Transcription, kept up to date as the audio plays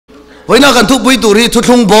na kan thu pui turi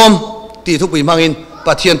Thuthlung bawm ti thu pui mangin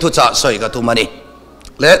pathian thu cha soi ka tu mani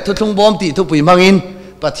le Thuthlung bawm ti thu pui mangin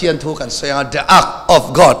pathian thu kan soya the act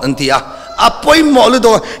of God antia apoi mo lu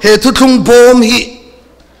do he Thuthlung bawm hi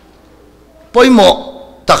poi mo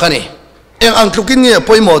takani eng ang thukin nge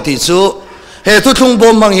poi mo ti chu he Thuthlung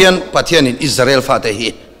bawm mang hian pathian in Israel fa te hi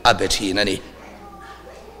abethi nani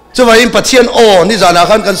chuwai pathian o ni jana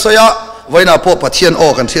khan kan soya voina po pathian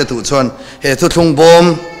o kan thia tu chuan he Thuthlung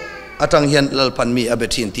bawm atang hian lalpan mi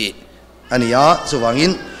abethin ti ania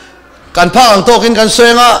chuwangin kan pha ang tokin kan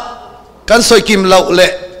soenga kan soi kim lo le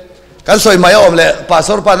kan soi mai om le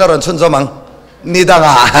pastor pa na ron chun zomang ni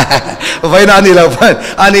danga voina ni lo pan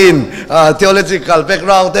anin theological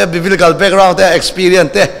background te biblical background te experience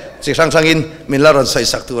te chi sang sangin min la ron soi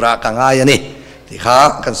saktura kanga yani ti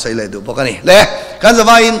kha kan soi le du bokani le kan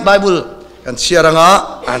zawain bible kan siaranga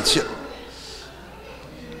an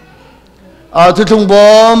Thuthlung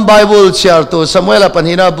bawm Bible share to Samuel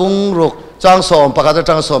panhina bung ruk chang som pakata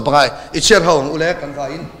chang som pangai icher hong ule kan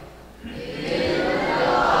vain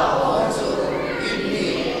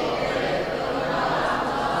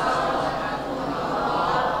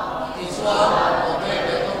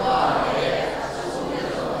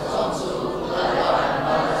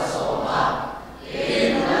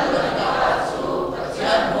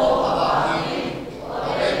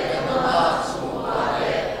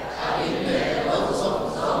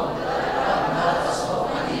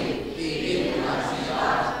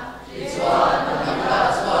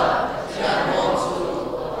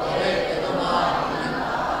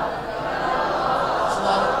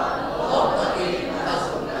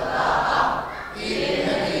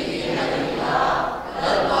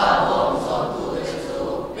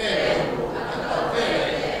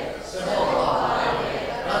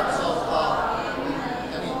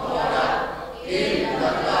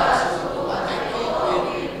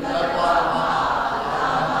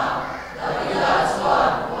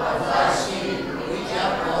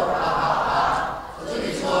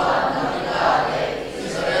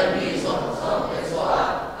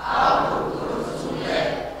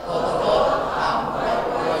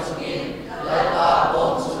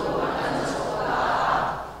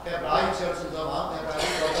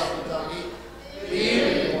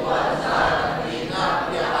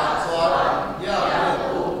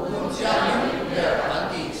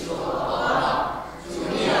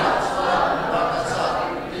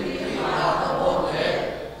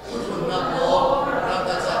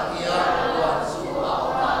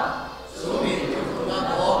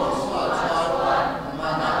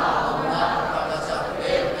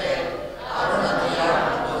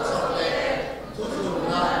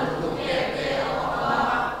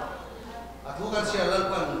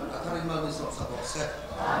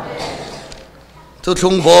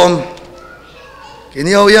Thuthlung bawm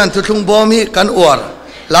kinio yan Thuthlung bawm hi kan uar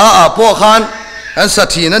la a po khan an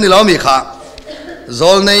sathina ni lo mi kha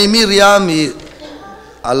zol nei mi ria mi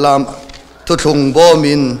alam Thuthlung bawm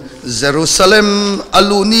in Jerusalem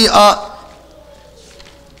aluni a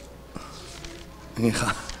ni kha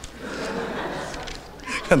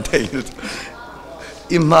kan thei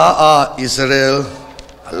ima a Israel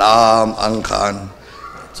alam ang khan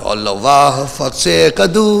zol lawa fakse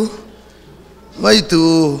kadu mai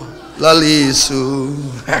tu lalisu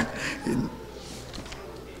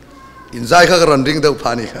in zai kha ron ring deuh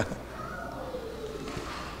phani kha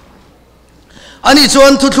ani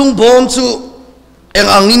chuan Thuthlung bawm chu eng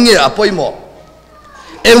angin nge apoi mo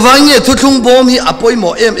eng wang nge Thuthlung bawm hi apoi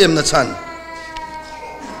mo em na chan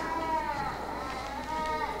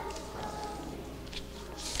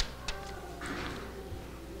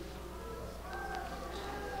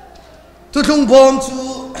Thuthlung bawm chu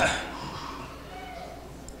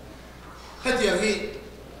hetiang hi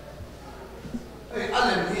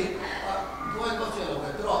alem hi duai ko chelo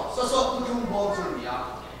ke tro so Thuthlung bawm chu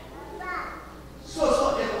ya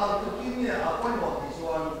so em ang tukin ne apoi mo ti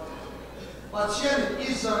chuan pathian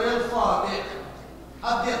Israel fa te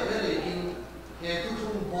abek le in he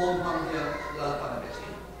Thuthlung bawm hang dia lal pan be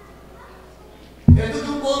he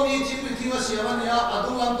Thuthlung bawm hi chi prithiwa siaman ya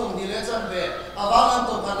adulam tong ni le chan be awalam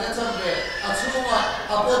tong kan le chan be achunga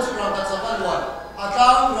apo chu ram ka chabalwan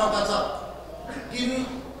atang ram ka chap in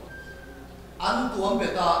an tuam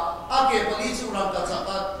beta ake pali chu ram ka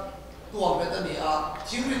chaka tuam beta ni a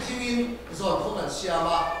chimri thimin zon phung an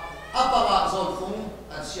siama apanga zon phung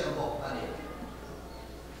an siam bo ani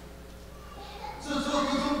chu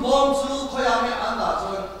Thuthlung bawm chu khoyame an da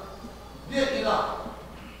chon biak ila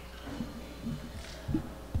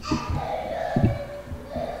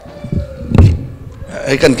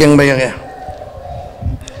ai kan keng mai nge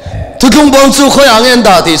Thuthlung bawm chu khoyang en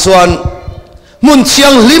da ti chuan mun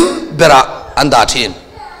chiang lim bera anda thin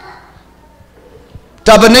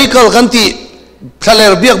tabernacle kan ti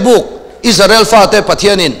thaler biak buk Israel fa te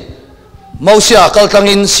pathianin Mausia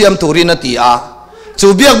kaltangin siam turin ati a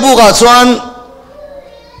chu biak buka chuan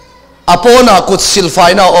apona kut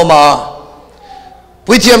silfaina oma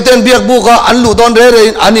puithiam ten biak buka an lu don re re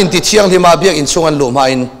anin ti thiang lima biak in chungan lu ma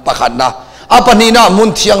in pakhatna apanina mun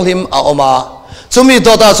thiang lim a oma chumi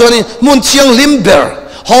dota chuan mun thiang lim ber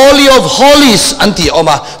holy of holies anti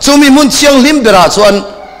oma chumi mun thiang lim bera chuan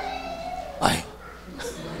ai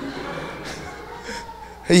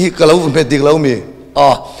hei kalau me dik lo mi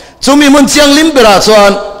chumi mun thiang lim bera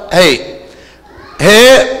chuan hey he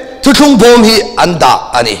Thuthlung bawm hi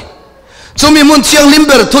anda ani chumi mun thiang lim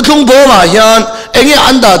ber Thuthlung bawm a hian enge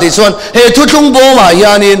anda ti chuan he Thuthlung bawm a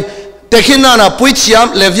hianin tekhina na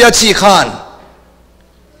puithiam levia chi khan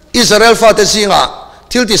Israel fa te singa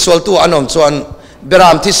thil ti sol tu anom chuan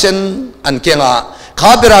beram thi sen an kenga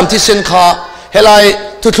kha beram thi sen kha helai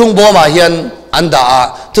Thuthlung bawm a hian anda a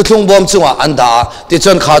Thuthlung bawm chunga anda ti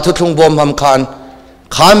chuan kha Thuthlung bawm ham khan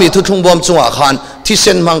kha mi Thuthlung bawm chunga khan thi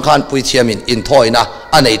sen mang khan puithiamin in thoina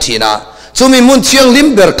anei thina chumi mun thiang lim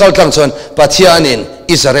ber kaltang chuan pathianin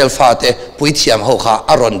Israel fa te puithiam ho kha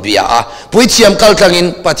aron bia a puithiam kaltangin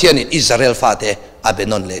pathianin Israel fa te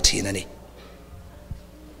abenon le thina ni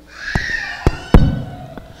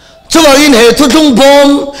chuwangin he Thuthlung bawm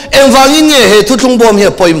engwangin nge he Thuthlung bawm he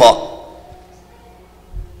poimo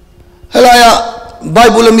helaya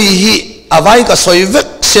Bible mi hi avai ka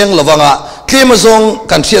soivek seng lawanga klemazong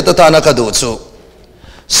kan thiata ta na ka du chu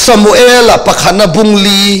Samuel a pakhana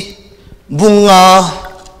bungli bunga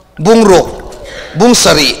bungrok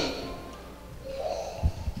bungsari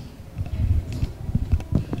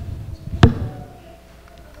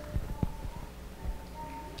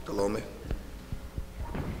kalome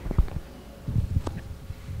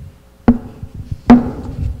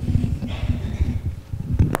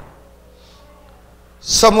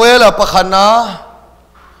Samuel a pakhana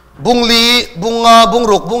bungli bunga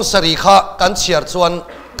bungrok bungsari kha kan chiar chuan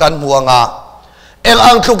kan muanga eng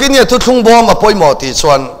ang thukin ye Thuthlung bawm a poimo ti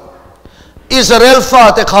chuan Israel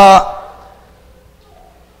fa te kha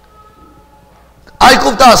ai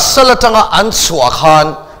kupta salatanga an chua khan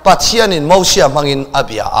pathianin Mausia mangin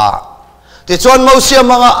abia a ti chuan Mausia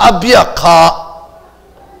manga abia kha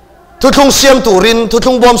Thuthlung siam turin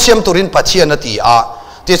Thuthlung bawm siam turin pathian ati a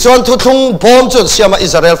ti chuan Thuthlung bawm chun siama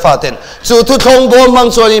Israel fa ten chu Thuthlung bawm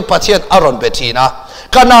mang chuan pathian aron bethina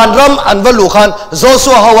kanan ram anvalu khan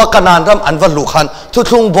Joshua hawa kanan ram anvalu khan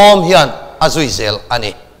Thuthlung bawm hian azui zel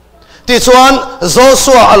ani ti chuan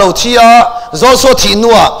Joshua alothia Joshua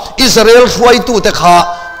thinua Israel huai tu te kha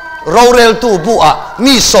rorel tu bu a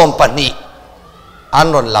mi som pani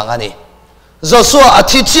anron lang ani Joshua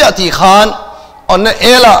athichia ti khan on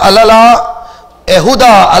ela alala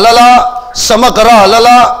Ehuda alala Samakara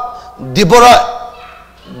alala Dibora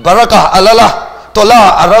Baraka alala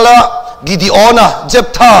Tola alala Gideona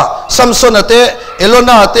Jephthah Samson ate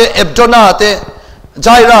Elona ate Ebdona ate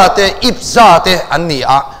Jaira ate Ibza ate anni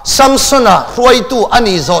a Samsona huai tu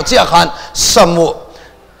ani zo chia khan samu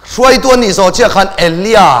huai tu ani zo chia khan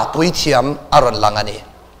Elia puithiam aron langani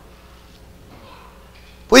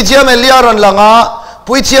puithiam Elia aron langa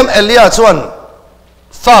puithiam Elia chuan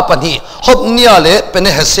fa pani hopnia le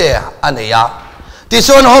penehse aneya ti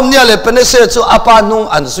chuan hopnia le penehse chu apa nung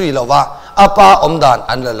an zui lawa apa omdan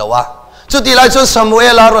an lawa chu ti lai chuan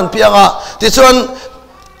Samuel aron pianga ti chuan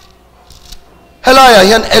helaya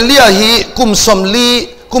hian Elia hi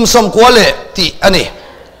kumsom kwale ti ani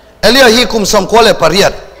Elia hi kumsom kwale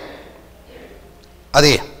pariat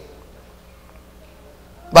adi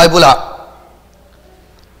Bible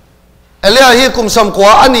Elia hi kumsom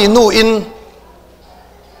kwa ani nu in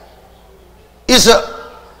is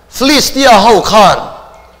Philistia ho khan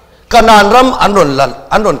kanan ram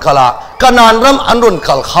anron kala kanan ram anron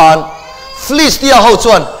kal khan Philistia ho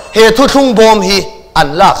chuan he Thuthlung bawm hi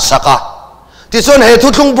an lak saka ti chuan he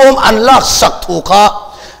Thuthlung bawm an lak sak thu kha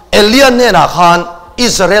Elian ne na khan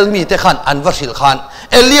Israel mi te khan an varhil khan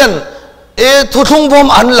Elian Thuthlung bawm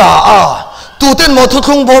an la a tu ten mo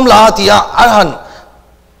Thuthlung bawm la tia an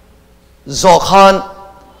zo khan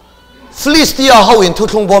Philistia ho in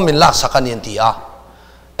Thuthlung bawm min lak sakanin ti a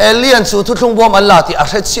Elian chu Thuthlung bawm an la ti a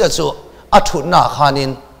hret sia chu a thutna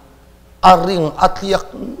khanin a ring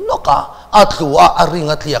atliak noka atlua a ring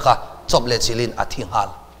atliaka choble chilin a thinghal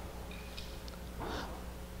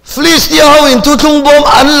Philistia ho in Thuthlung bawm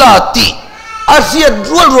an la ti a riat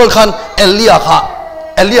rol khan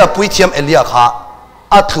Elia puithiam Elia kha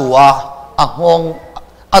atlua a ngong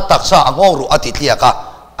ataksa a ngong ru atitliaka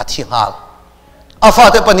a thinghal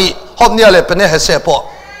afa te pani hopnia le pene hese po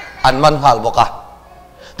an man hal boka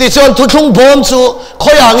ที่ชนทุกบอมจูค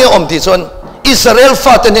อยหางอมที่ชนอิสราเอลฟ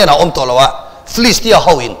าเตเนี่ยนะอมตัวละวะฟิลิสเตียเข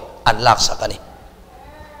าอินอันลักษณะนี้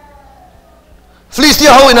ฟิลิสเตีย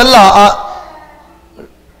เขาอินอันละ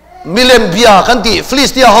มิเลมเบียกันที่ฟิลิ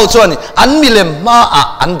สเตียเขาชนอันมิเลมมา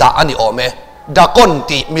อันดาอันนี้อมดากอน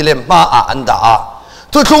ที่มิเลมมาอันดา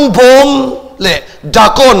ทุกบอมเล่ดา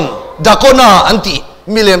กอนาอันที่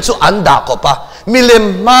มิเลมสุอันดาก็ปะมิเลม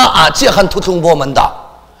มาเจ้าขันทุกบอมอันดา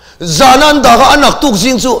จานันดาก็อันนักตุก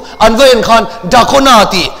จิงสุอันเวนขันดากอนา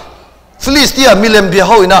ที่ฟิลิสเตียมิเลมเบียเ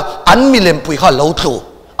ขาอินะอันมิเลมปุยข้าเหลาทู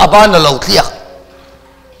อาบานเหลาเทียก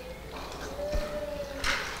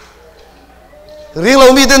เรื่องเรา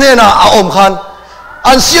มีแต่เนี่ยนะอมขัน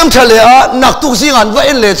อันเสียมทะเลนักตุกจิงอันเว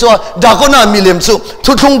นเลยชัวดากอนามิเลมสุ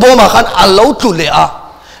ทุกบอมขันอันเหลาทูเลย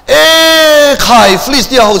ใครฟิลิสเ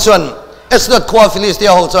ตียเขาชวนเอสนัดควาฟิลิสเตีย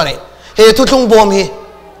เขาชวนนี่เฮทุกบอมฮี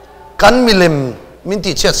กันมิเลมมิน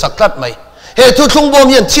ติเช็ดสักลัดไหมเฮทุกบอม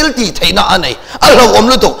ยันชิลตีไทยน่ะอันไหนอัลเราอม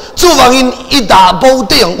ลุตุจูวังอินอีดาบูเ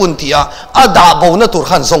ตียงอุนทีอาดาบูนัตุร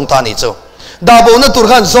ขันทรงตานี่จูดาบูนัตุร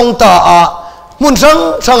ขันทรงตามุนสัง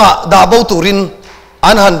สังดาบูตุริน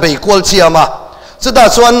อันหันไปกวลเชียมาสุดท้าย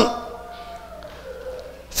ส่วน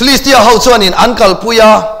ฟิลิสเตียเขาชวนอินอันกัลปุย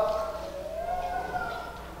า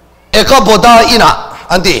เอกบดาอินะ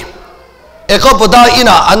อันที่เอกบดาอิน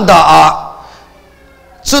ะอันดา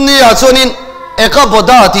สุนียาชวนินเอกบ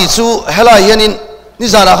ดาที่ชูเฮลายันินนิ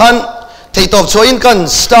จาระขันที่ตบช่วยกัน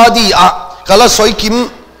สตาดีกัลสอยคิม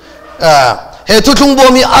เฮทุกบอ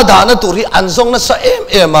มีอาดานะตุรีอันทรงนะสเอ็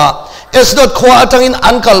มเอสดอดขวาทางอิน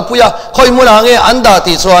อันกัลปุยาคอยมุนางอันดา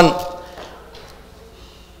ที่ชวน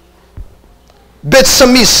เบส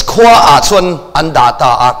มิสขวาชวนอันดาต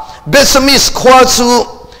าเบสมิสขวาชู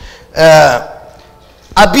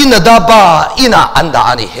อบินดาบาอินะอันดา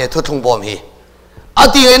อันนี้เฮทุกบอมีอา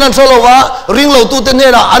ทิตย์นั้นสโลวะริงเราตุเตเน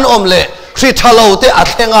นะอันอมเล่คริทาเราเตอั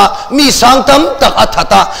ตเลงะมีสังตัมตักอัต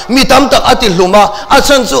ตามีตัมตักอัติลุมาอา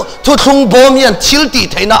ชันสุทุกบอมยันชิลตี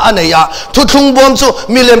ไทยนะอันนี้ยาทุกบอมสุ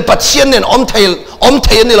มิเลมปัจเจียนเนนอมเท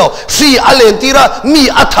นนี่เราสีอัเลนตีระมี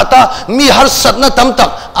อัตตามีฮัสสัตนะตัมตัก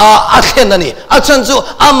อัตเลนนี่อาชันสุ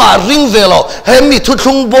อามาริงเวลเฮมีทุ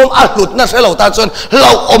กบอมอัลุดนะเสเราตาจนเร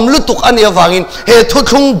าอมลุตุกอันนี้ฟังอินเฮทุ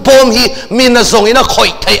กบอมฮีมีนะทรงอินะคอย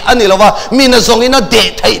ไทยอันนี้เราว่ามีนะทรงอินะเด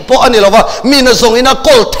ไทยพออันนี้เราว่ามีนะทรงอินะก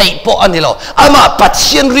อลไทยพออันนี้เราอามาปัจเ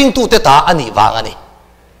จียนริงตูเตตาอันนี้วางอันนี้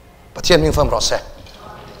ปัจเจียนริงฟังรอเซ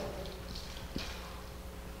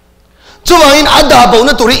จู่ว่าอินอัดดาบู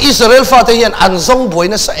นัตุรีอิสราเอลฟาเทียนอันทรงบวย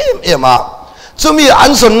นะเอ็มจู่มีอั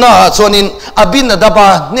นสนนะส่วนอินอบินดาบา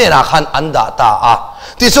เนรักขันอันดาตา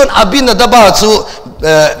ที่ส่วนอบินดาบาจู่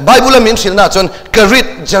ไบเบิลมีนสิลนะส่วนกริด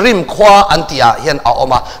จริมขวาอันที่เห็นเอาออก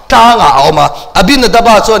มาทางเอาออกมาอบินดาบ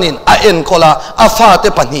าส่วนอินเอ็นโคลาอาฟาเต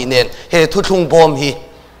ปนีเนนเฮทุกบอมฮี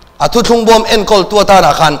ทุกบอมเอ็นโคลตัวตา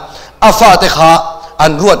นักขันอาฟาเตขาอั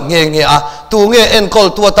นรวดเงี้ยตัวเงี้ยเอ็นโคล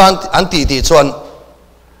ตัวตาอันที่ส่วน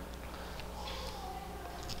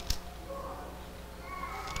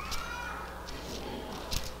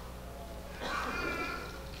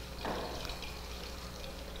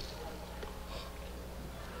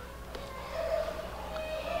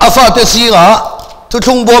อาฟาเตซีงะ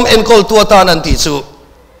ทุกบอมเอ็นโคลตัวตานันติสู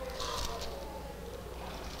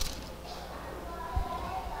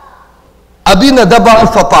อบินดาบา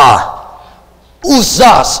ฟาปาอุ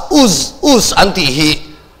สอันติฮี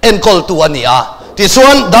เอ็นโคลตัวนี้ที่ส่ว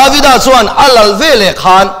นดาวิดาส่วนอัลลเวเล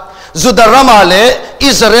ขันจุดรามาเล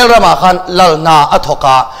อิสราเอลรามาขันลลนาอัทก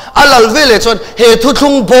าอัลลเวเลส่วนเฮทุ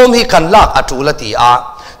กบอมฮีกันลักอัตุลตี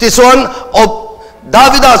ที่ส่วนดา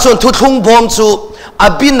วิดาส่วนทุกบอมสูอ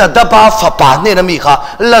บินดาบาฟาปาเนี่ยนะมีค่ะ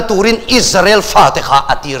ละตูรินอิสราเอลฟาเตค่ะ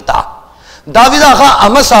อติรตาดาวิดาค่ะอา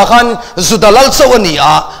มาสาขันจุดลัลสวนี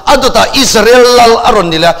อัดตาอิสราเอลลัลอารอน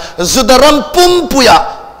นี่แหละจุดรัมปุ่มปุยา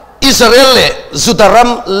อิสราเอลเลยจุดรัม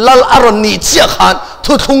ลัลอารอนนี่เจ้าขัน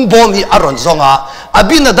ทุกบอมฮีอารอนซงอ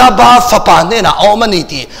บินดาบาฟาปาเนี่ยนะเอามานี่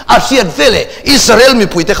ทีอาเซียนเวลอิสราเอลมี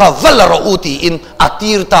ปุยเตค่ะวัลลารูตีอินอ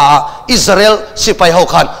ติรตาอิสราเอลสิไปเขา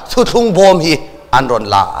ขันทุกบอมฮีอันรอน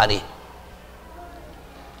ลาอันนี้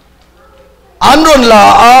อันรอนลา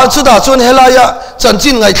สุดาส่วนเฮลายะจัน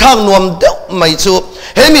จินไงข้างนวมเดวไม่ชู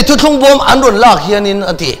เฮมีทุกบอมอันรอนลาเฮียนิน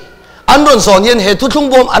อันที่อันรอนสอนเฮียนเฮทุก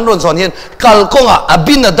บอมอันรอนสอนเฮียนกัลกงอ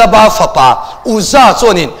บินดาบาฟาปาอุซาส่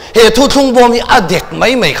วนนินเฮทุกบอมมีอเด็กไ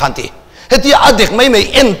ม่ขันทีเฮที่อเด็กไม่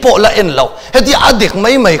เอ็นโปละเอ็นเหลาเฮที่อเด็กไ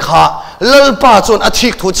ม่ขาลลป้าส่วนอธิ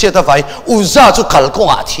กทุเชียตไฟอุซาจุกัลกง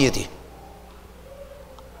อาทีดี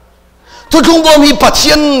ทุกบอมมีปัจเ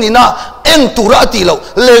จียนนี่นะ en tura ti lo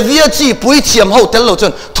levia chi pui chiam ho tel lo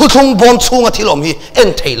chon Thuthlung bom chunga thilom hi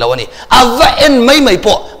en thei lo ani ava en mai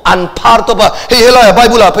po an phar to ba he la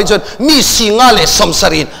bible a phai chon mi singa le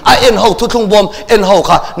somsarin a en ho Thuthlung bom en ho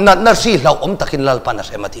kha na ri lo takin lal pan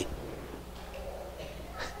remati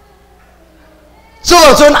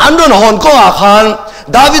chon andron hon ko a khan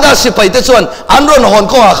Davida sipai te chon andron hon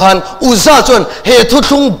ko a khan uza chon he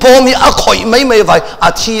Thuthlung bom hi a khoi mai vai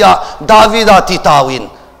athia Davida ti tawin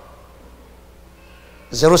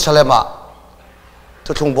Jerusalem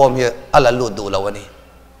Thuthlung bom hi ala lu du lawani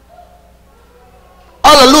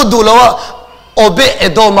ala lu du lawa obe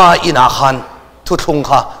edoma ina khan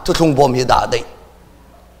Thuthlung bom hi da dei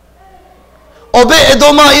obe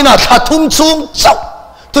edoma ina thathum chung chau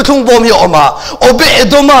Thuthlung bom hi oma obe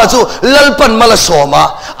edoma chu lalpan mala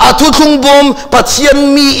soma a Thuthlung bom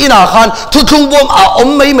pathian mi ina khan Thuthlung bom a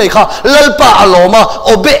mai kha lalpa aloma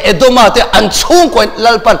obe edoma te an chung ko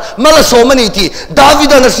lalpan mala soma ni ti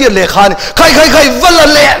Davida na sir le khan khai vala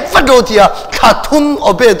le vadotia khathum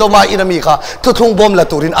obe edoma ina mi kha Thuthlung bom la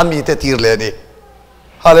turin ami te tir le ni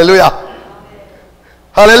hallelujah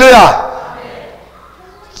hallelujah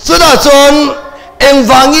suna chon eng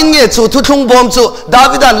wangin nge chu Thuthlung bom chu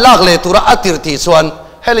Davidan lak le tura atir ti chuan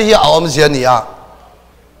heli hi awm ziania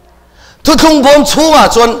Thuthlung bom chunga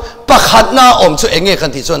chuan pakhat na om chu enge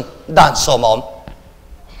kan ti chuan dan som om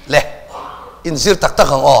le in zir tak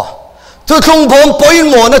hang o Thuthlung bom poin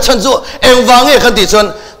mo na chan chu eng wange kan ti chuan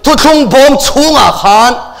Thuthlung bom chunga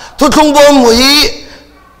khan Thuthlung bom hi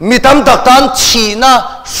mitam tak tan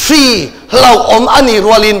china free lau om ani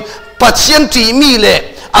rolin pathian ti mi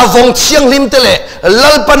le avong chiang lim tele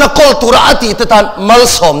lalpana kol tura ati tetan mal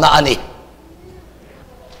som na ani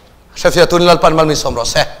shafia tun lalpan mal mi som ro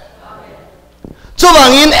se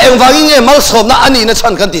chuwangin engwangin nge mal som na ani na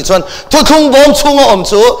chan kan ti chuan Thuthlung bom chunga om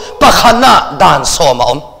chu pakhana dan som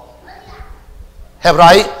om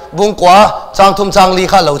hebrai bungkwa changthum changli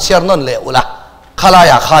kha lo chiar non le ula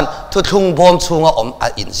khalaya khan Thuthlung bom chunga om a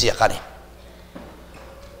in zia ka ni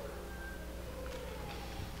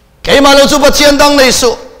kay malo chu pathian dang nei su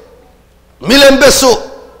milem besu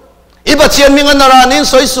i pathian minga naranin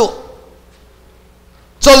soisu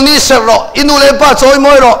cholni serro inule pa choi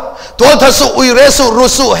moiro tol thasu uiresu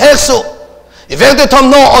rusu heksu ivengte thom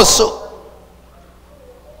no osu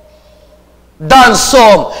dan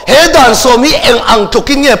som he dan som hi eng ang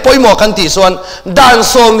tukin nge poimo kan ti suan dan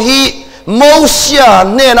som hi mosia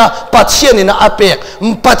nena pathian ina apek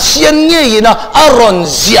pathian nge ina aron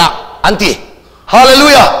zia anti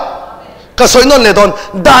hallelujah kasoi non le don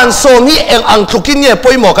dan som hi eng ang thukin nge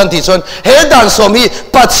poimo kan ti chon he dan som hi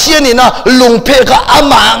pathian ina lungphe ka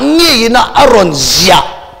ama nge ina aron zia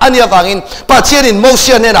ania wangin pathian in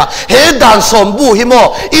mosia nena he dan som bu hi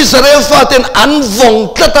mo Israel faten an vong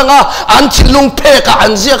tlatanga an chilungphe ka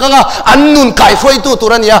an zia ka nga an nun kai foi tu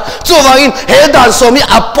turania chu wangin he dan som hi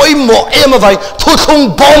apoimo ema vai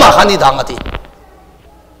Thuthlung bom a khani dangati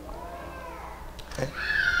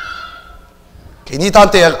ini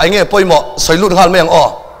tan te ainge poimo soilut hal meng o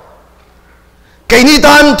keini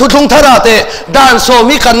tan Thuthlung thara te dan so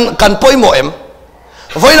mi kan poimo em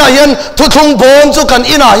voina hian Thuthlung bom chu kan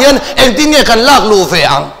ina hian engtin nge kan lak lu ve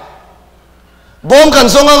ang bom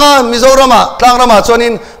kan songa nga Mizorama tlangrama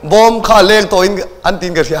chonin bom kha leng to in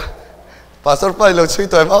antin ka sia pastor pai lo chui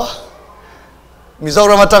toy ma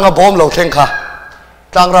Mizorama tanga bom lo theng kha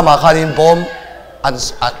tlangrama khanin bom an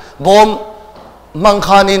bom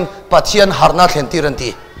mangkhanin pathian harna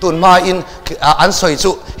thentiranti tun ma in an soi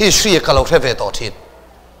chu hi sri kalau theve to thin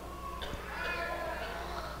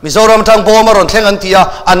Mizoram tang bom ron thleng an tia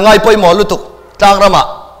an ngai poimo lutuk tlangrama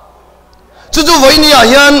chu voinia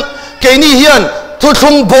hian keini hian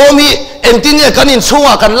Thuthlung bom hi engtin nge kanin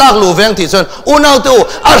chunga kan lak lu veng ti chon unau tu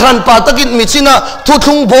arhan pa takin michina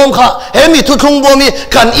Thuthlung bom kha hemi Thuthlung bom hi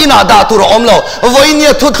kan ina da tur om lo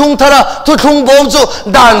voinia Thuthlung thara Thuthlung bom chu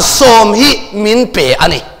dan som hi min pe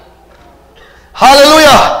ani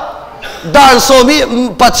hallelujah dan som hi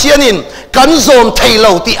pathianin kan zom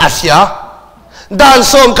thailo ti asia dan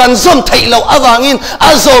som kan zom thailo awangin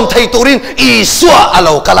azom thai turin iswa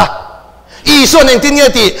alo kala Iso neng tin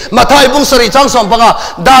ti mathai bung sari chang som banga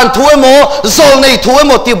dan thuwe mo zol nei thuwe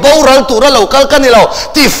mo ti boral tura local kanilo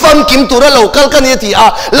ti fam kim tura local kan ti a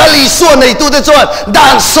lali so nei tu de chuan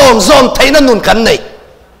dan som zom thaina nun kan nei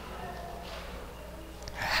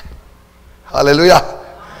hallelujah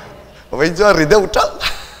vậy cho rideu chal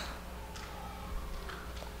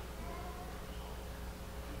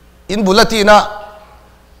in bulatina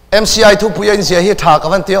MCI thu puya in sia hi tha ka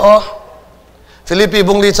van ti o Philippi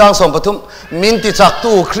bungli chang som pathum min ti chak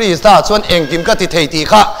tu Christa chuan engkim ka ti thei ti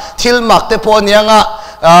kha thil mak te pon yanga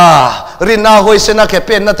rin na hoi sena ke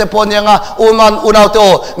pen na te pon yang uman unaw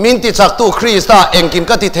to min ti chak tu Krista engkim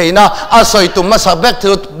ka ti theina a soi tum ma sa bek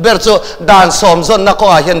thu ber chu dan som zon na ko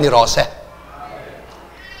a hian ni ro se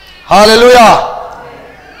hallelujah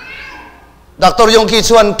Dr. Yongki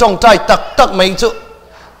chuan trong tai tak tak mai chu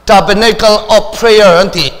tabernacle of prayer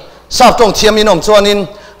anti sap trong thiam inom chuanin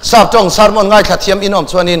sap trong sermon ngai kha thiam inom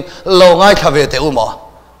chuanin lo ngai kha ve te umo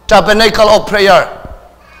tabernacle of prayer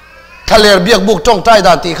khaler biak buk trong tai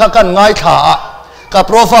dan ti kha kan ngai kha ka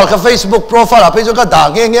profile ka Facebook profile a page ka da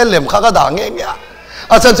nge lem kha ka da nge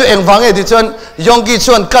achan chu eng wange ti chuan Yongki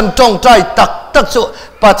chuan kan trong tai tak tak chu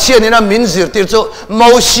pathian ina min zir tir chu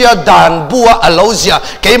mosia dan bua alozia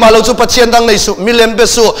keima lo chu pathian dang nei su milem be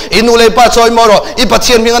su inule pa choi moro I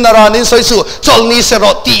pathian minga naranin soi su cholni se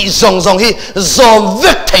ro ti zong zong hi zom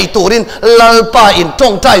vek thei turin lalpa in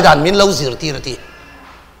tong tai dan min lo zir tir ti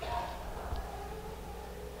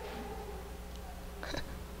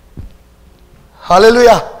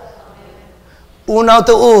hallelujah unau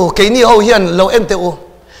to u keini ho hian lo en te u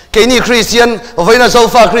keini Christian voina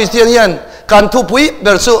sofa Christian hian kan thu pui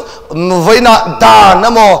bersu voina da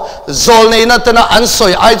namo zol nei na tana an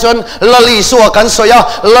soi ai chon lali suwa kan soya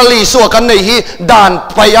lali suwa kan nei hi dan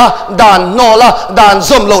paya dan nola dan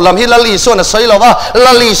zom lo lam hi lali suwa na soi lawa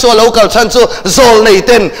lali suwa local chan chu zol nei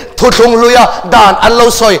ten Thuthlung luya dan an lo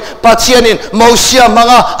soi pathianin mosia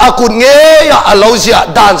manga akun nge ya alozia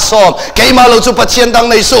dan som keima lo chu pathian dang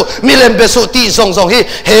nei su milem be su ti zong zong hi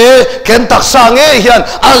he ken tak sa nge hian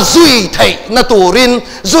azui thei na turin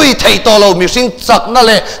zui thei to lo mi sing chak na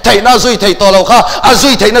le thei na zui thei to lo kha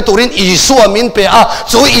azui thei na turin isua min pe a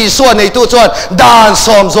chu isua nei tu chuan dan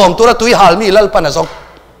som zom tura tui hal mi lal pan azong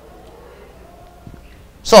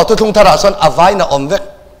so Thuthlung thara son avai na omvek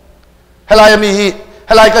helai mi hi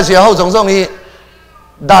helai ka zia ho zong zong hi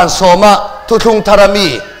dan soma Thuthlung thara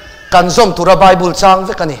mi kan zom tura Bible chang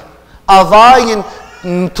vek ani avai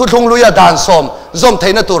in Thuthlung luya dan som zom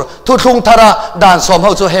thei na tur Thuthlung thara dan som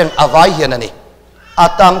ho chu heng avai hian ani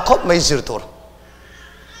atam khop mai zir tur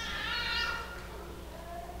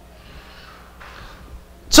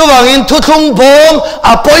chuwangin Thuthlung bawm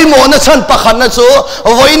apoi mo na chan pakhat na chu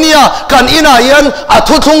voinia kan ina hian a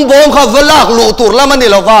Thuthlung bawm kha velak lu tur lamani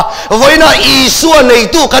lova voina isua nei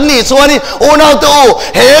tu kan ni chuani unau tu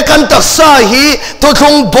he kan taksa hi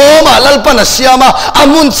Thuthlung bawm a lalpan a siama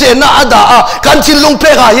amun che na ada a kan chin lung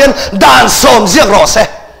pe ga hian dan som ziak ro se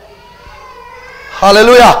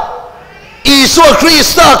hallelujah isua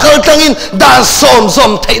Krista kal tangin dan som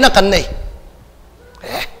zom theina kan nei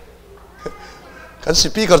kan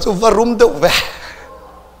speaker chu varum deuh ve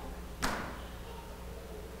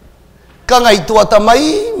ka ngai tua ta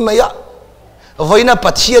mai maya voina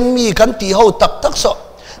pathian mi kan ti ho tak tak so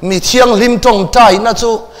mi thiang lim tong tai na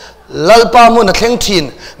chu lalpa mun a thleng thin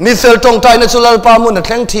mi fel tong tai na chu lalpa mun a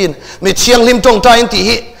thleng thin mi thiang lim tong tai ti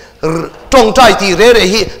hi tong tai ti re re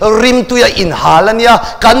hi rim tuya in halania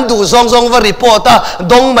kan du zong zong va reporta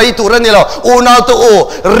dong mai turani lo una to o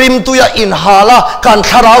rim tuya in hala kan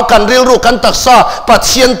tharau kan ril ru kan taksa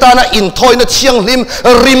pathian ta na in thoi na chiang lim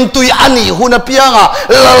rim tui ani huna pianga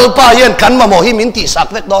lalpa hian kan ma mo hi min ti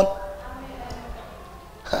sak vek don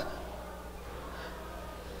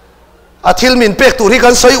athil min pek tur hi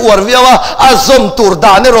kan soi war viawa azom tur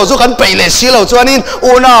da ne rozu kan peile silo chuanin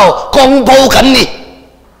unau kong bo kan ni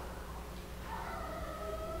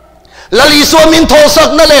lali so min tho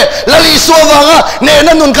sak na le lali so wanga ne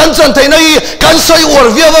na nun kan chan thei nai kan soi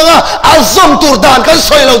war via wanga azom tur dan kan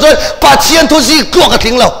soi lo joi pathian thu ji klok ka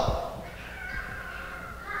thing lo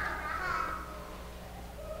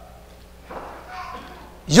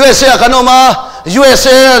USA kanoma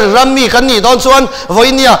USA rammi kan ni don chuan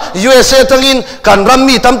voinia USA tangin kan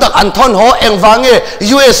rammi tam tak an thon ho engwange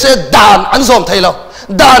USA dan an zom thei lo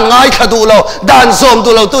dan ngai khadu lo dan zom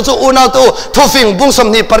du lo tu chu una tu thufing bung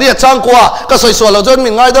som ni paria chang kwa ka soi so lo jon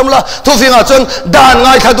min ngai dam la thufing a chon dan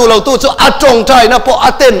ngai khadu lo tu chu atong tai na po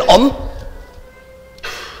aten om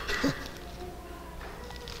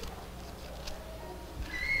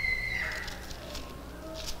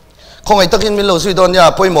không ai takin min lo sui don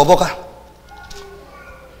ya poi mo boka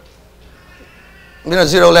mina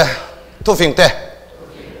zero le thufing te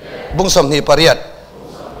bung som ni pariat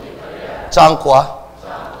chang kwa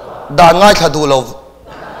dan ngai khadu lo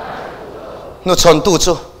nu chon tu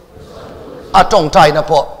chu atong tai na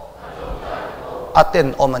po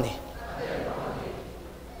aten omani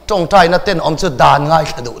tong tai na ten om chu dan ngai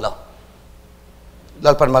khadu lo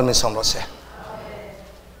lalpan mal min som ro se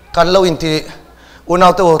kan lo inti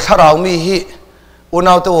unau to tharau mi hi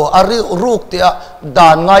unau to ari ruk tia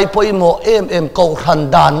dan ngai poimo em ko ran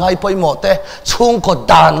dan ngai poimo te chung ko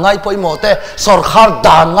dan ngai poimo te sarkar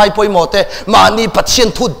dan ngai poimo te mani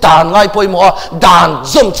pathian thu dan ngai poimo dan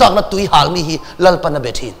zom chak na tui hal mi hi lalpan na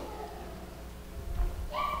bethin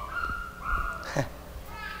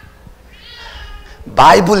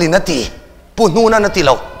Bible inati pununa nati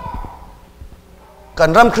lo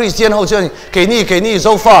kan ram Christian ho chen ke ni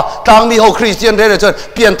so far tang mi ho Christian re chen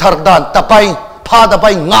pian thar dan tapai pha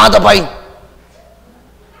tapai nga tapai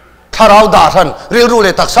tharau da than ril ru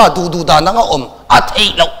le taksa du da na nga om a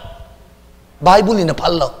thei lo Bible in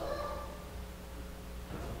phal lo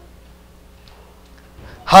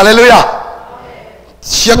hallelujah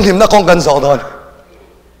siang him na kong kan zo don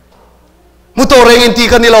mu to reng in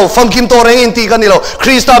ti kan nilo fam kim to reng in ti kan nilo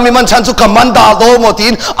Krista mi man chan chu kamanda do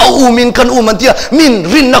motin au min kan man tia min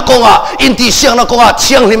rin na konga in ti siang na konga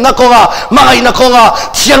chiang lim na konga mai na konga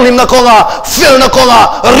chiang lim na konga fel na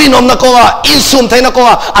konga rinom na konga in sum thai na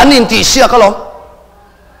konga anin ti sia kalom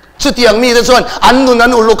chu tiang mi de chuan an nun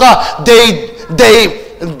an uluka they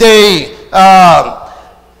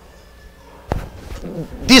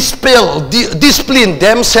discipline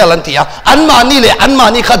themselves antia anmani le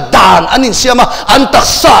anmani kha dan anin siama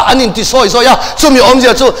antaksa anin ti soi soya chumi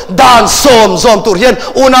omja chu dan som tur hian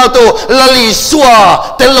una to lali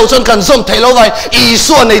suwa tel lo chon kan som thailo vai I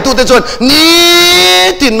suwa nei tu te chon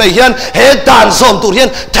ni tin mai hian he dan som tur hian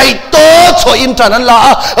thai to cho in tran an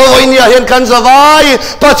la voinia hian kan zawai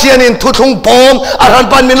pachianin Thuthlung bawm aran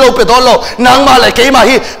pan min lo pe do lo nangma le keima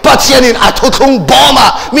hi pachianin a Thuthlung bawm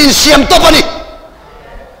min siam to pani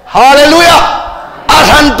Hallelujah!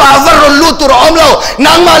 Aran power lutur omlo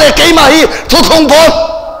nang male kay mahi Thuthlung bawm.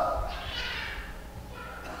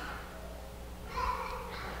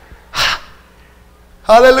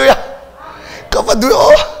 Hallelujah! Kapadu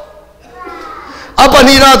oh.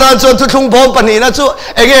 Panina tan chon Thuthlung bawm panina chu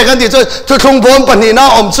ege kan ti chu Thuthlung bawm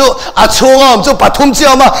panina om chu a chunga om chu pathum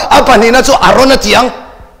chiama a panina chu arona tiang.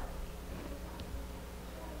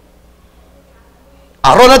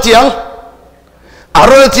 Arona tiang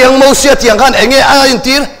Arol tiang Moses tiang kan enge a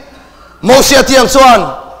intir Moses tiang chuan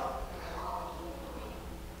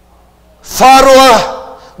Pharaoh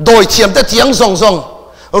doi chiam te tiang zong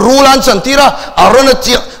rulan chantira Arol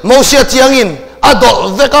tiang Moses tiang in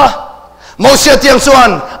adol veka Moses tiang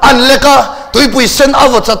chuan an leka tuipui sen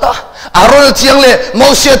avotata Arol tiang le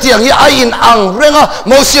Moses tiang hi ain ang renga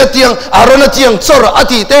Moses tiang Arol tiang chor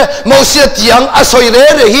atite Moses tiang asoi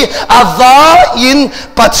re hi ava in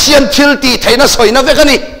pathian thilti thaina soina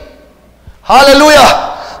vekani hallelujah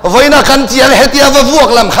voina kan tiang hetia va vuak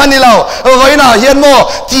lam khanilo voina hian mo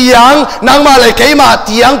tiang nangma le keima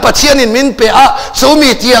tiang pathian in min pe a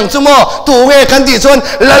chumi tiang chumo tu nge kan ti chon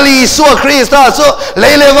lali suwa Krista so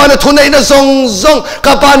leile wana thunai na zong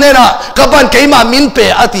kapanena kapan keima min pe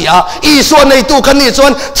atia I so nei tu kan ni chon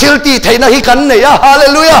thilti thaina hi kan nei a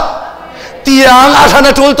hallelujah tiang a thana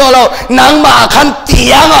tul to lo nangma khan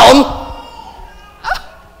tiang a om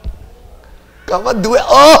kawa duwe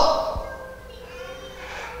oh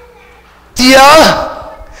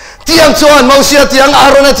tiang chuan Moses tiang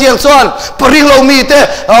Aaron tiang chuan paring lo mi te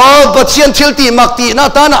pathian thilti makti na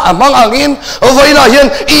tana amang angin voina hian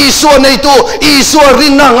Isua nei tu Isua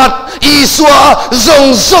rin na ngat Isua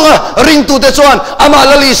zong Ringtute chuan ama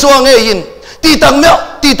lali suang e in ti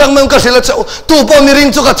tang mem ka sila chau tu po mi ring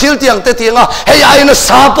chu ka thil tiang te tianga hei ai na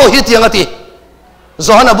sa po hi tianga ti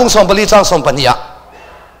zohana bung som bali chang som pania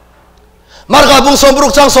marga bung som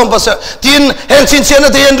bruk chang som pas tin heng chin chen na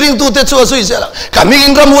te Ringtute chu sui sela kami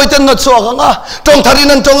ingram hoiten na chu nga tong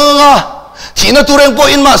tharin an tong nga thina tureng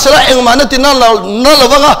po in ma sela eng mana tin na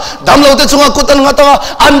lawanga dam lo te chunga kutan nga ta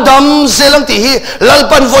an dam selang ti hi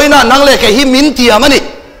lalpan voina nang le ke hi min ti amani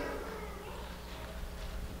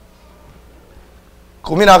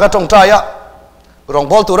kumina ka tong ta ya rong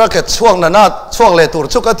bol tura ke chuang na chuang le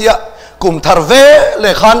tur chu ka tia kum thar ve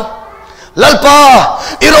le khan lalpa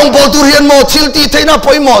irong bol tur hian mo thilti theina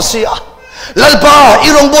poimo sia lalpa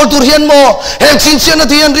irong bol tur hian mo heng chin chen na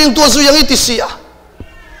thian ring tu su yang iti sia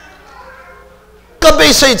ka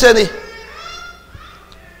be sei cheni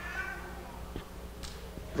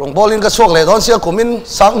rong bol in ka chuak le don sia kumin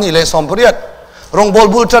sang ni le som puriat rong bol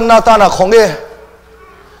bul chan na ta na khonge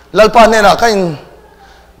lalpa ne na kain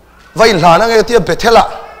vain hla na nge tia bethela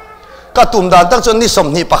ka tum dan tak chon ni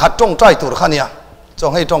som ni pakhat tong trai tur khania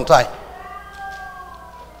chong hei tong trai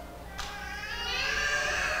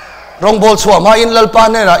rong bol chua ma in lalpa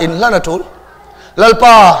ne na in lana tul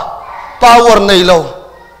lalpa power nei lo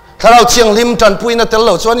tharau chiang lim tan pui na tel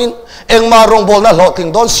lo chuan in engma rong bol na lo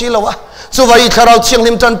ting don si lo wa chu vai tharau chiang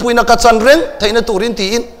lim tan pui na ka chan reng theina turin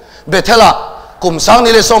ti in bethela kum sang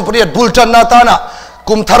ni le som priat bul tan na ta na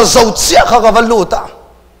kum thar zo chia kha ka valu ta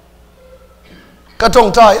ka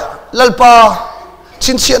tong tai lalpa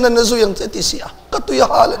chin chian na zu yang ti sia ka tu ya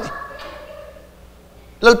halani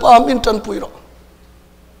lalpa min tan puiro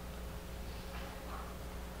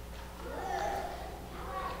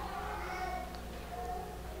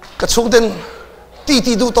ka chung den ti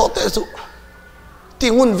du to te su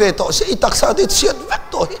ti ngun ve to se itak sa ti chiat vek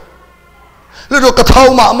to hi le ro ka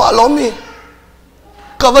thau ma lo mi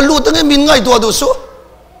ka valu tang min ngai to du su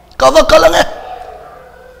ka va kalang e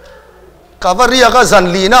ka va ria ka zan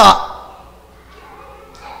li na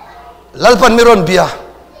lalpan miron bia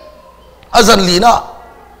azan li na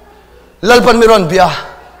lalpan miron bia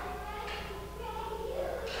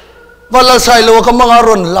walal sai lo ka manga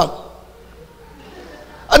ron lang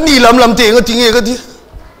ani lam te nga tinge ka di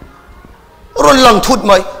ron lang thut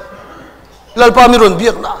mai lalpa miron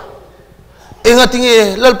biak na enga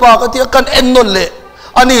tinge lalpa ka ti kan en non le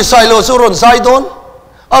ani sai lo so ron sai don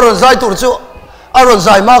aron sai tur chu aron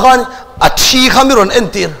sai ma kan a thi khamiron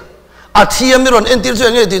entir a thi miron entir chu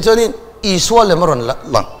nge ti chonin iswa le maron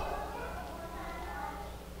lang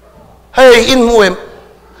hey in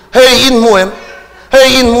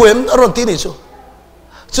muem aron ti ni chu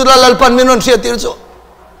chu lalpan minon sia tir chu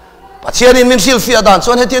pathian in min silfia dan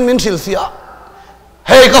chon hetian min silfia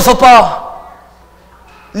hey ka fapa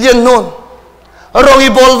Lianhnuna rongi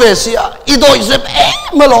bol ve sia idoi zep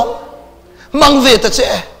malong mang ve ta che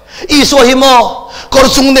iso himo kor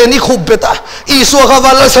chung ne ni khub beta iso ka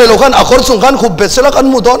wala sai lo kan akor chung kan khub bet sela kan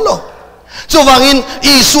mudon lo chu wangin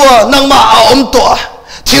iso nang ma a om to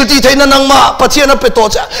thil ti theina nang ma pathian a peto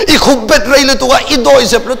cha I khub bet reile to ka idoi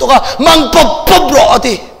zep lo to ka mang pop ro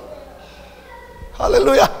ati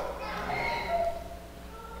hallelujah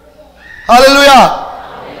hallelujah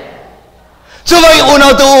chuwai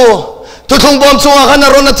una tu Thuthlung bawm chunga khana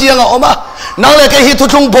rona chianga oma nang le ke hi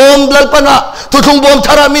Thuthlung bawm lalpana Thuthlung bawm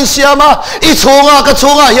thara min siama I chunga ka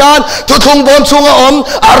chunga hian Thuthlung bawm chunga om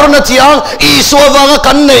arona chiang I suawanga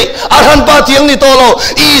kan nei arhan pa tiang ni tolo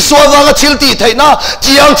I suawanga thilti theina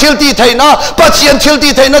chiang thilti theina pathian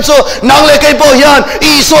thilti theina chu nang le ke bo hian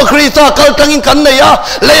I so Krista kal tangin kan nei ya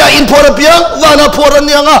leya in phora piang wana phora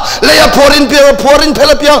nianga leya phorin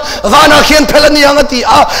phela piang wana khian phela nianga ti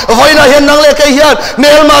a voina hian nang le ke hian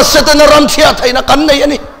nelma setana ram thia theina kan nei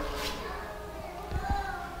ani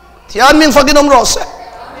thian min faginom rose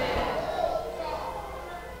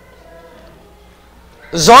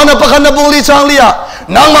zona pakhan bungli changlia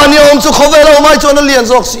nang mani om chu khowela mai chona lian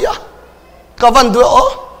jok sia kavan du o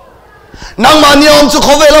nang mani om chu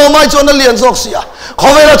khowela mai chona lian jok sia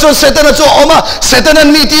khowela chu setana chu oma setana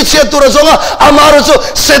ni ti che tur zonga amaro chu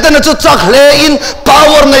setana chu chak le in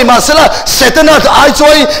power nei masala setana ai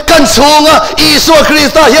choi kan chunga isu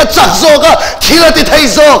Krista hi chak zoga thilati thai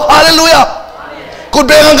zo hallelujah Kut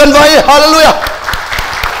bengang kan vai hallelujah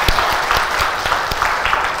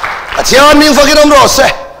Athian ming fakinom rose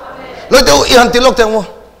lo tu I han tilok teng mo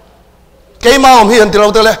ke ma om hi han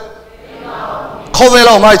tilok te le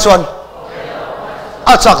khowela mai chuan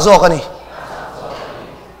a chak zo kani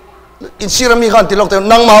in sirami khan tilok te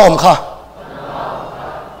nang ma om kha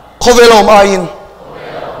khowela mai in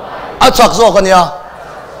a chak zo kani ya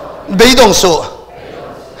beidong su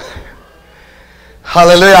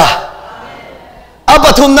hallelujah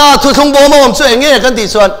apathumna Thuthlung bawm om chu enge kan ti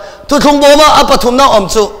chuan Thuthlung bawm apathumna om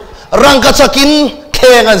chu rangka chakin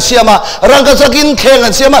khengan siama rangka chakin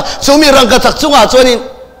khengan siama chumi rangka chak chunga chuanin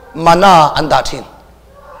mana anda thin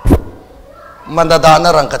mandada na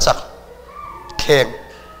rangka chak kheng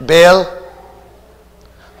bel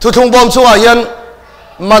Thuthlung bawm chunga hian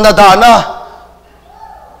mandada na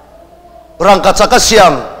rangka chaka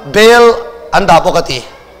siam bel anda pokati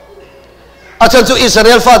achan chu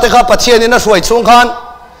Israel fa te kha pathian ina suai chung khan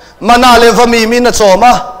mana le vami min na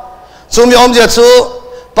choma chumi om je chu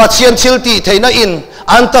pathian thilti theina in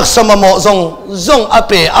antak samamo zong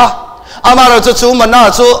ape a amaro chu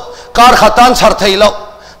mana chu kar khatan chhar theilo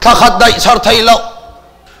kha khat dai chhar theilo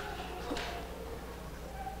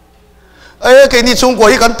e ke ni chung ko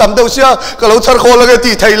hi kan tam deu sia ka lo chhar kho la ke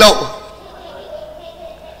ti theilo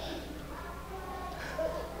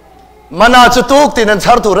mana chu tuk tin an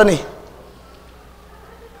chhar turani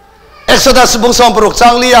Exodus bung som peruk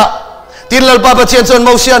changlia tinlal papa chen chon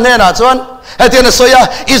mosia nena chuan hetian soya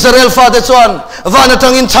Israel fa te chuan wana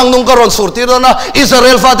tangin changnung karon surti rona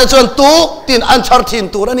Israel fa te chuan tu tin an char thin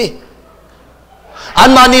turani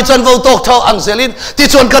an mani chan vo tok thau ang zelin ti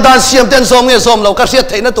chuan kadan siam ten som nge som lo ka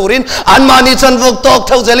siat theina turin an mani chan vo tok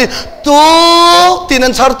thau zelin tu tin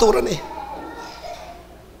an char turani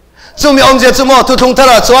chúng mi ông giê chúng mo Thuthlung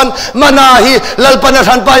thara chuan mana hi lalpana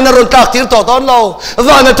than pai na ron tak tir to ton lo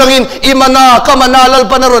wa na tangin imana kamana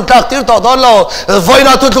lalpana ron tak tir to ton lo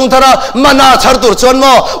voina Thuthlung thara mana char tur chuan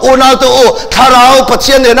mo una to u tharau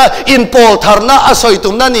pathian ne na in pol tharna asoi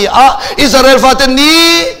tum na ni a Israel faten ni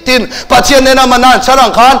tin pathian ne na mana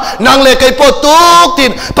charang khan nang le kai po tuk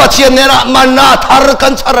tin pathian ne na mana thar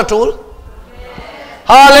kan chara tul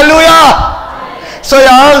hallelujah so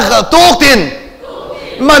ya tuk tin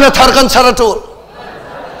mana thar kan chara tul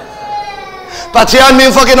pathian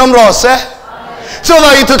min fakin om rose so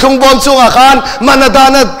wa i Thuthlung bom chunga khan mana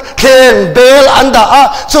dana theng bel anda a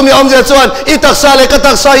chumi om je chuan i taksa le ka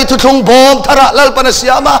taksa i Thuthlung bom thara lalpana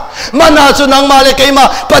siama mana chu nang ma le keima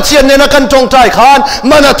pathian ne na kan tong tai khan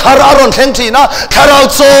mana thar aron thleng thina tharau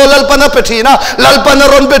cho lalpana pethina lalpana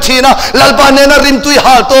ron bethina lalpan ne na rim tui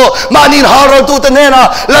hal to manin haro tu te ne na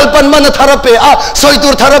lalpan mana tharape a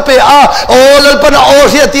soitur tharape a o lalpana o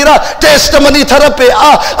hiatira testimony tharape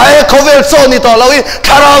a ai khovel cho ni to lawi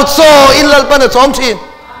tharau cho in lalpana chom thin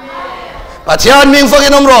pathian ming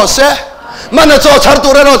fakin om rose mana cho char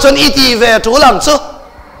tu ra no chon iti ve tu lang chu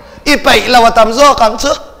i pai lawa tam zo kang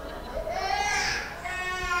chu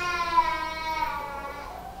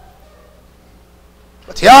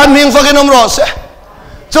pathian ming fakin om rose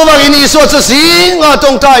chu wa ini so chu si nga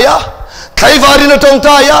tong ta ya khai vari na tong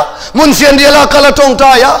ta ya mun sian dia la kala tong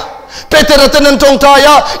ta ya Peter tenen tong ta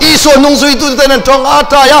ya iso nung zui tu tenen tong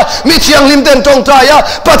ata ya mi chiang lim ten tong ta ya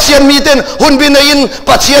pathian mi ten hun bin in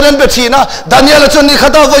pathian an bethina Daniel chon ni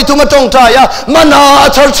khata voi tu ma tong ta ya mana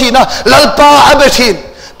achar china lalpa abethin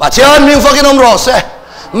pathian mi fakin om rose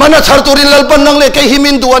mana char turin lalpan nang le ke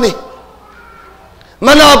himin duani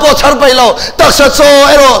mana po char pai lo taksa cho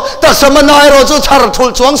ero taksa mana ero chu char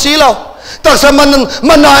thul chuang si lo taksa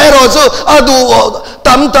mana ero chu adu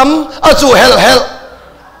tam achu hel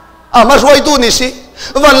ama roi tu ni si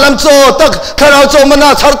van lam cho tak kharau cho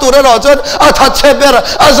mana char tu ra ro chon a that che ber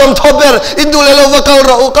a zom tho ber indule lo wa kal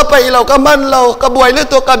ro ka pai lo ka man lo ka buai le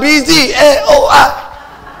to ka busy e o a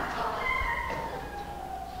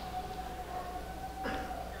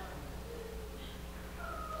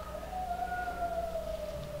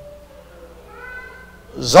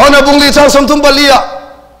zona bungli chang som thum balia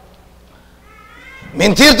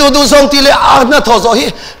min thir tu du song ti le a na tho zo hi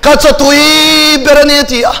ka cho tui berani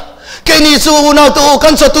ti a ke ni chu na tu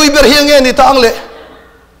kan cho tui ber hiang ni tang le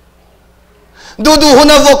du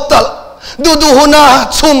huna voktal du huna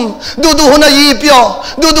chum du huna yi pyo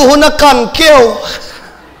du huna kan keu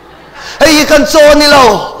ei kan cho ni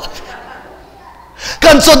lo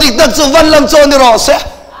kan cho dik dak chu van lam cho ni ro se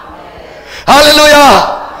hallelujah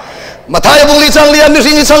mathai bungli chang lian ni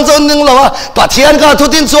ring chang chon ning lo pathian ka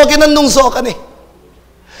thutin cho kin an nung so ka ni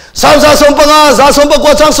sang sa som panga za som pa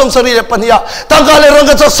kwa chang som sari le pania tang ka le rang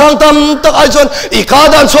ka chok sang tam tak ai chon i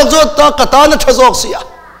ka dan chok jo ta ka ta na thazok sia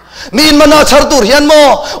min mana char tur hian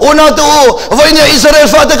mo ona tu voinia Israel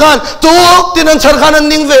fa te khan tu tinan char khan an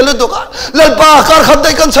ning velu to ka lalpa kar khat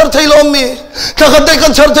dai kan char thailom mi ka khat dai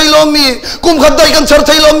kan char thailom mi kum khat dai kan char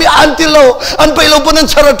thailom mi an tilo an pailo punan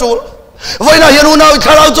char tur voina Lianhnuna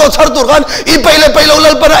kharau cho char tur khan i pailo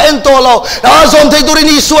lalpana en to lo a som thei turin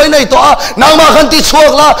i suai nei to a nang ma khan ti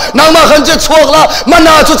chuak la nang ma khan che chuak la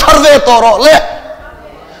mana chu char ve to ro le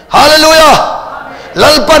hallelujah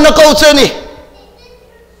lalpana ko cheni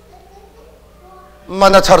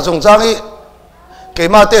mana char chung changi ke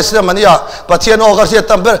ma te sia mania pathian o gar sia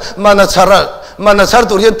tamber mana char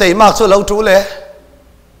tur hian tei mak chu lo tu le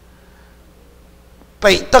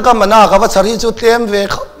pai taka mana ka wa chari chu tem ve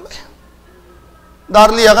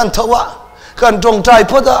darlia kan thawa kan tong tai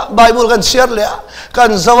phoda bible kan share le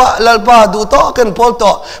kan zawa lalpa du to kan pol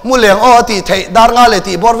to muleng o ti thei dar nga le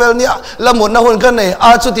ti borvel nia lamun na hun kan nei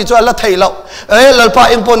a chu ti chu la thei lo e lalpa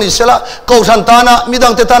imponi sela ko than ta na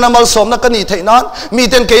midang te ta na mal som na kan ni thei nan mi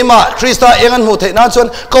ten keima krista engan mu thei na chon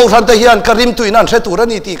ko than ta hian karim tuinan the tur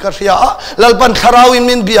ani ti ka ria lalpan kharau in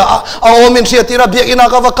min bia a o min sia tira biak ina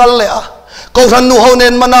ka wa kal le a ko than nu ho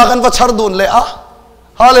nen mana kan wa char dun le a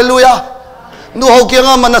hallelujah nu ho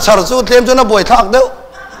kianga mana char chu tlem chu na boi thak deu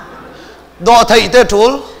do thei te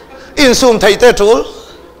thul in sum thei te thul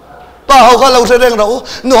pa ho ka lo se reng ro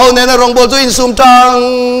nu ho ne na rong bol chu in sum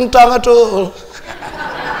tang a thul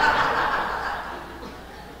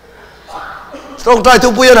tong tai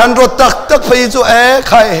tu puyan han rot tak phei chu e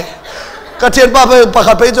khai ka chen pa pa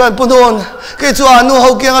khat phei chu an punon ke chu anu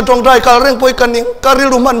ho kianga tong tai kal reng poi kaning ka ri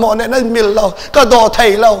ruman mo ne na mil lo ka do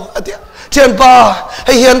thei lo atia chen pa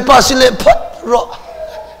hei hian pa sile phat ro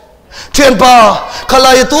chen pa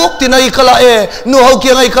khala e tuk tinai khala e nu ho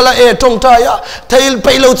kiang ai khala e tong ta ya thail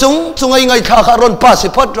peilo chung ai ngai kha ron pa si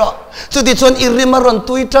phat ro chu ti chon irima ron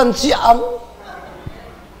tui tan chi am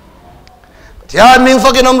Tiyan ming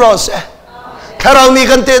fakinom rose Karang mi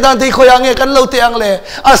kan te dan ti khoyange kan lo te ang le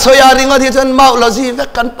asoya ringa thi chan mau lo ji vek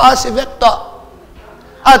kan pa si vek to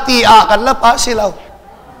ati a kan la pa si lo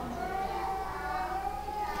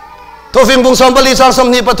to fing bung som bali sang som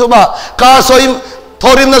ni pathuma ka soi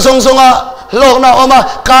thorim na song songa lok na oma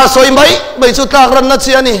ka soi mai bai chu tlak ran na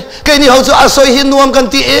chi ani ke ni ho chu asoi hin nuam kan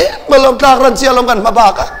ti e malom tlak ran chi alom kan ma ba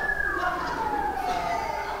ka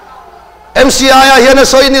MCI ya hian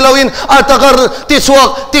soi ni loin atakar ti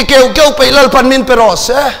chuak ti keu keu pe lal pan min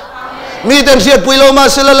peros mi ten sia puilo ma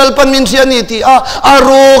sela lal pan min sia ni ti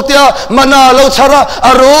aruk tia mana lo chara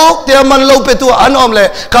aruk tia man lo pe tu an om le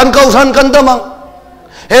kan kau san kan damang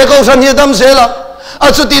he kau san hi dam sela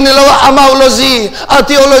achuti ni lo amaology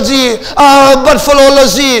theology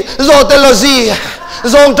buffalology zoology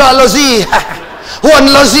zontology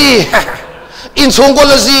huanlogy in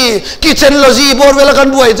songology kitchenlogy borvela kan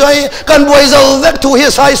buai jai kan buai zo vek tu hi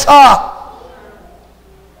sai sa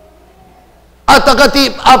atakati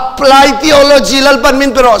apply theology lalpan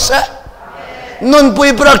min peros nun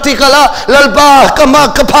pui practical lalpa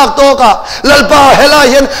kama kapak to ka lalpa hela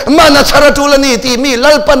hian mana charatulani ti mi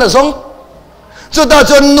lalpan song chuta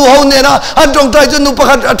chon nu ho ne na adong tai chon nu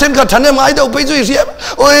pakhat athen ka thane mai do pe chui siam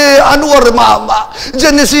oi anwar ma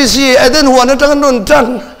genesis eden huan tang nun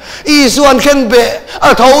tang i suan khen be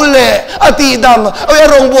a thole a ti dam oi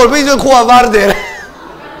rong bol pe jo khwa war de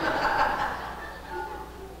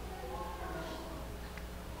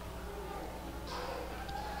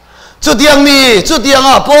chu tiang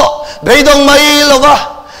a po beidong mai lova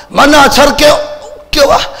mana char ke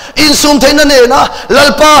kewa in sum thaina ne na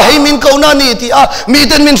lalpa heimin kauna ni ti mi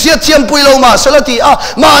ten min sia chiam puilo ma salati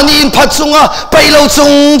mani in phatsunga pailo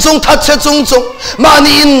chung that che chung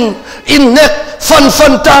mani in nek fan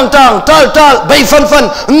tang tal bei fan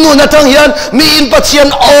nu na tang hian mi in pathian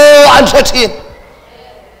o an thatin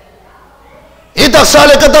itak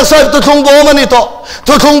sale ka tak sai tu thung bo mani to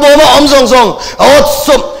thung bo ma om zong ot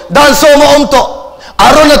sum dan so ma om to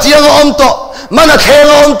arona chiang om to mana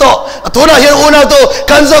khenga om to tuna hian una to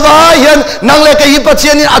kanzawa hian nangle ka hi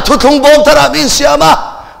pathian in athu thung bo thara bin siama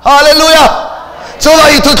hallelujah so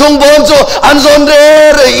ai tu thung bom so anzon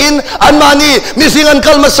re in anmani missing an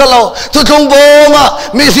kal masalo tu thung bom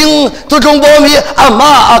missing tu thung bom hi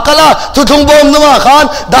ama akala tu thung bom numa khan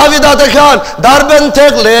david ata khan darben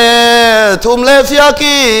tek le thum le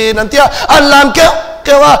fiaki nantia an lam ke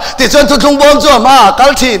kewa ti chon tu thung bom so ma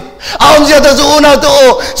kal thin aum je ta zu na to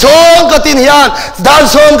chong ka tin hian dan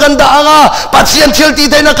som kan da anga pathian thil ti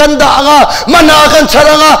daina kan da anga mana kan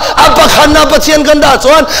charanga apa khanna pathian kan da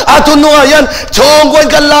chuan atunu hian chong koin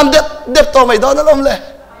kan lam dep to mai don lom le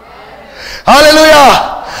hallelujah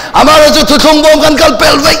amara chu tu thung bom kan kal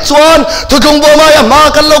pel vek chuan tu thung bom ya ma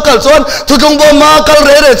kan local chuan tu thung bom ma kal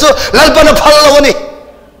re chu lalpana phal lo ni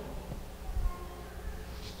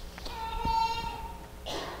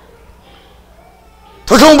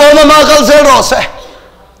tu thung bom ma kal zero se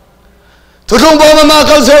tu thung bom ma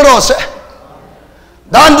kal zero se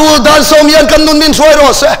dan bu dan som yan kan nun min soi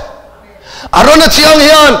ro se arona chiang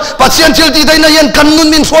hian pathian thil ti daina yan kan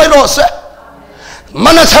nun min soi ro se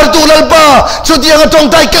mana char tu lalpa chu tiang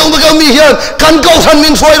tong tai keu ma keu mi hian kan kau san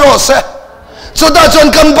min soi ro se chuta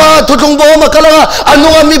chon kan ba tu thung bom kalanga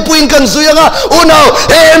anunga mi puin kan zuyanga unau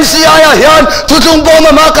AMCI hian tu thung bom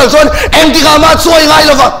ma kal chon engtika ma choi ngai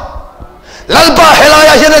lova lalpa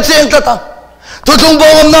helaya hian cheng tata tu thung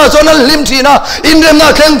bom na chon lim thina inrem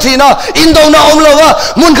na kheng thina indo na omlova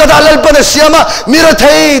mun ka lalpa na siama mira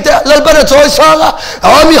thei lalpa na choi sanga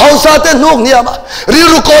ami hausa te nok niama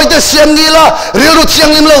riru koi te siam nila riru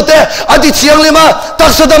chiang lim lo te adi chiang lima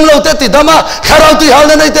taksadam lo te ti dama kharau tu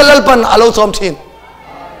halna nei te lalpan alo chom thin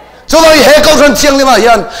choi he ko kan chiang lima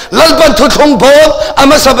hian lalpan tu thung bom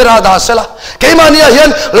ama sabera da sela keimania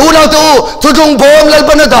hian luna tu thung bom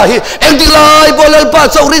lalpan da hi engdilai bo lalpa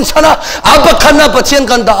chaurin chana aba khanna pathian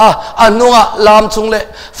kan da anunga lam chungle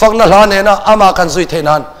fakna hlane na ama kan zui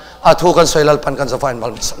theinan athu kan soilal pan kan zafain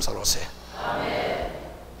mal sam salo se